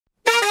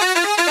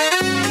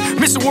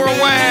Mr.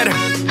 Worldwide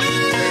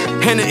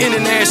and an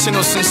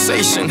international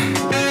sensation.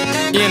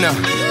 You know,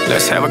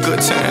 let's have a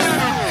good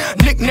time.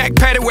 Knick-knack,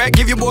 paddywhack,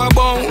 give your boy a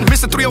bone.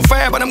 Mr.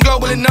 305, but I'm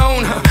globally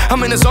known.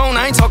 I'm in the zone,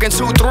 I ain't talking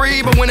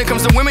 2-3. But when it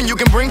comes to women, you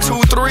can bring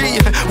 2-3.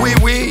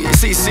 We,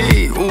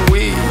 CC, ooh,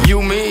 we,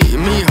 you, me,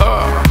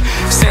 her.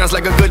 Sounds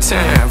like a good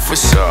time, for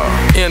sure.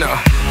 You know,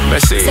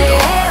 let's see. Say,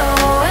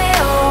 hey-oh,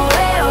 hey-oh,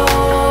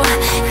 hey-oh.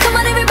 Come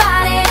on,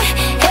 everybody.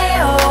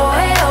 Hey-oh,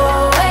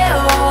 hey-oh,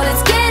 hey-oh.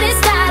 Let's get it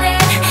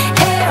started.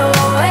 Hey-oh,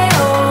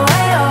 hey-oh,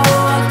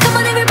 hey-oh. Come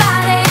on,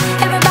 everybody.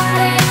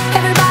 Everybody,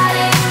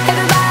 everybody,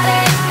 everybody,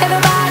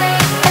 everybody,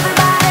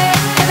 everybody,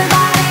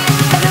 everybody,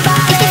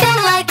 everybody. If you feel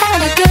like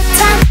having a good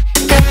time,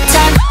 good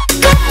time,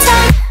 good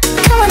time.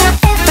 Come on up,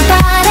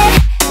 everybody.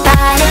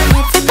 Body,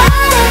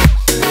 everybody.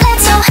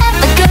 Let's all have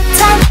a good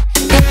time,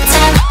 good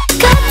time,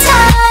 good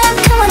time.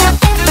 Come on up,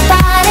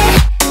 everybody.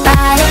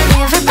 Body,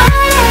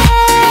 everybody.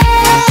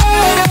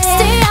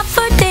 Stay up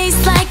for days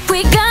like we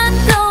got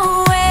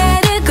nowhere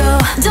to go.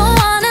 Don't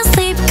wanna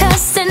sleep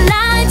 'cause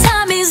tonight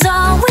time is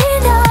all we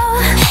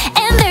know.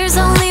 And there's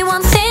only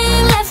one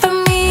thing left for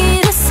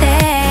me to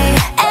say.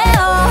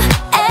 Ayo,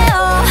 ayo.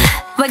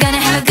 We're gonna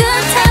have a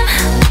good time.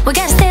 We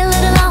gotta stay a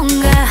little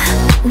longer.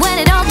 When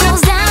it all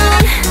goes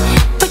down,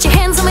 put your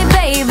hands on me,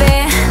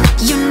 baby.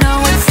 You know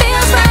it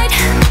feels right.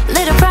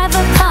 Little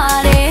private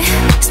party.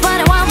 It's what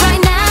I want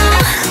right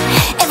now.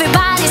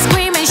 Everybody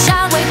screaming,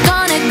 shout, we're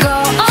gonna go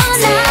all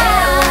night.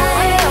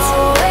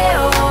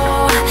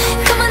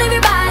 Come on,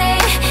 everybody.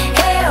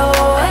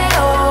 Hey-oh,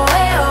 hey-oh,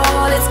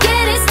 hey-oh. Let's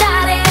get it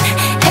started.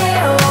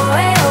 Hey-oh,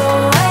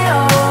 hey-oh,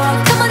 hey-oh.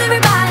 Come on,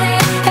 everybody.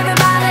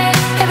 Everybody,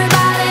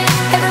 everybody,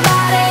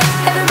 everybody,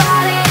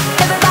 everybody,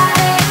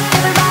 everybody,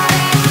 everybody,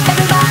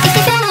 everybody. If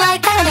you feel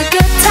like having a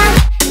good time,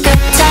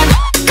 good time,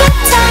 good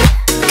time.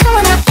 Come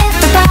on up,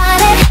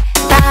 everybody.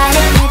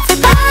 Body,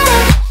 everybody.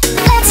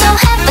 Let's all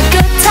have a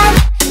good time,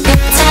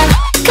 good time,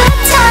 good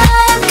time.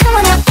 Come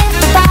on up,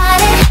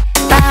 everybody.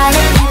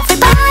 Body,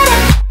 everybody.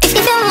 If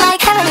you feel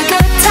like having a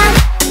good time,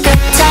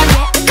 good time,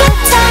 good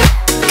time.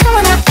 Come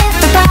on up,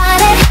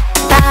 everybody.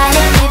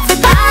 Body,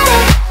 everybody.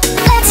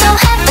 Let's all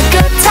have a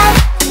good time,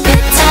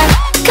 good time,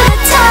 good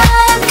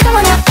time. Come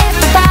on up,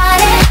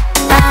 everybody.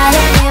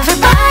 Body,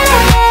 everybody.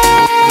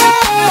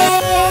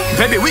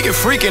 Baby, we can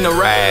freak in the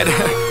ride.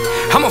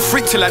 I'm a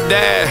freak till I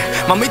die.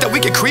 Mamita, we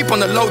can creep on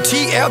the low.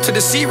 TL to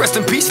the C, rest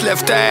in peace,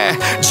 left eye.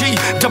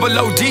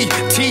 G-O-O-D-T-I-M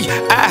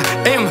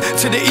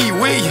to the E.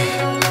 We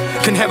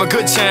can have a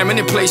good time,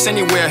 any place,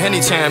 anywhere,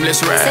 anytime.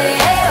 Let's ride. Say,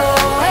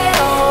 hey-oh,